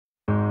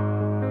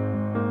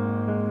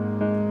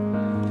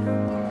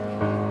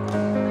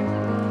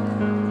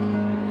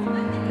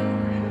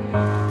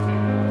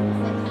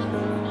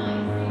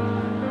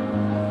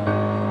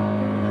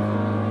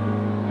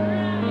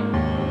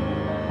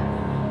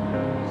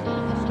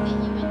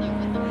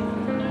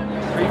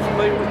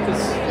familiar with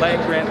this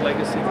Land Grant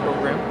Legacy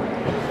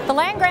program? The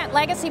Land Grant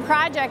Legacy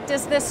Project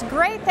is this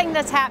great thing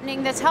that's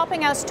happening that's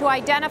helping us to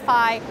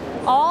identify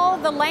all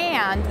the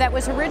land that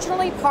was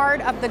originally part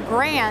of the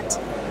grant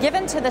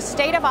given to the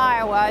state of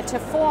Iowa to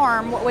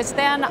form what was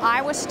then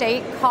Iowa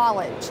State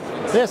College.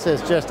 This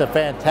is just a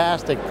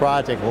fantastic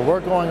project where we're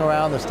going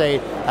around the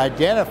state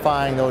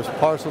identifying those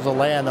parcels of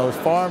land, those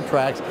farm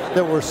tracts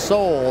that were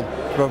sold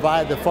to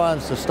provide the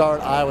funds to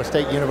start Iowa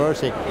State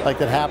University, like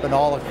that happened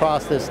all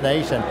across this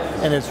nation.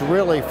 And it's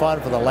really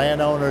fun for the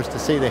landowners to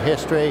see the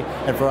history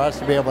and for us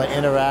to be able to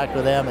interact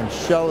with them and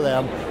show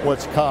them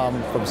what's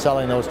come from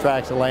selling those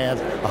tracts of land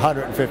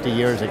 150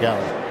 years ago.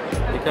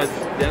 Because,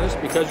 Dennis,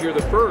 because you're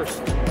the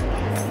first,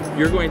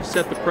 you're going to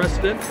set the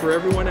precedent for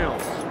everyone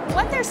else.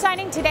 What they're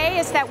signing today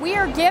is that we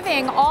are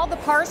giving all the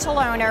parcel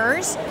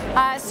owners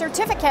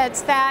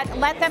certificates that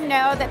let them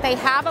know that they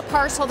have a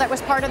parcel that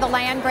was part of the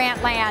land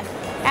grant land.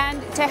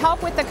 And to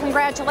help with the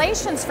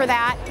congratulations for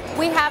that,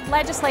 we have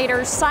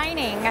legislators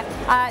signing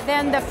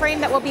then the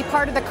frame that will be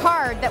part of the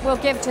card that we'll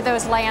give to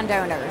those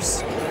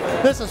landowners.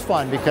 This is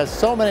fun because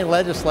so many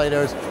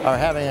legislators are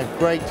having a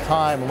great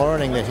time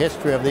learning the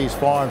history of these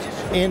farms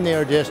in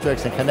their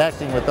districts and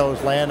connecting with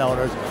those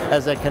landowners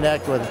as they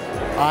connect with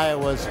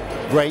Iowa's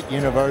great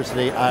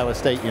university, Iowa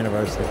State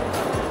University.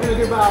 We're going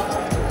to do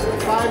about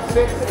 5,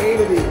 6,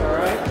 8 of these, all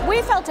right?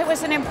 We felt it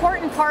was an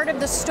important part of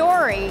the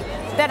story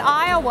that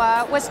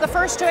Iowa was the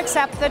first to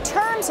accept the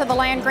terms of the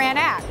Land Grant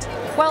Act.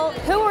 Well,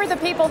 who were the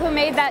people who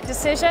made that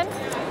decision?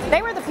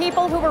 They were the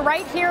people who were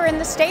right here in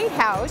the State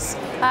House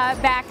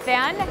back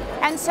then.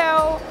 And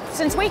so,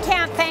 since we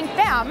can't thank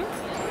them,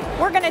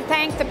 we're going to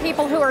thank the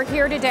people who are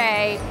here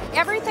today.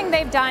 Everything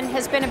they've done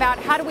has been about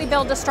how do we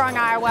build a strong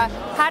Iowa,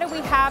 how do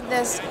we have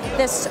this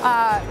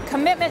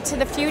commitment to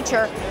the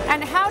future,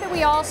 and how do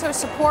we also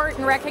support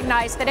and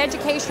recognize that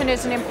education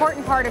is an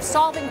important part of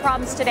solving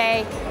problems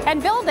today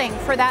and building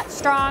for that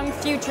strong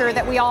future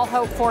that we all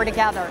hope for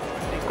together.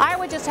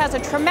 Iowa just has a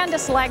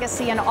tremendous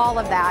legacy in all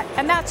of that,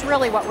 and that's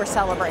really what we're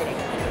celebrating.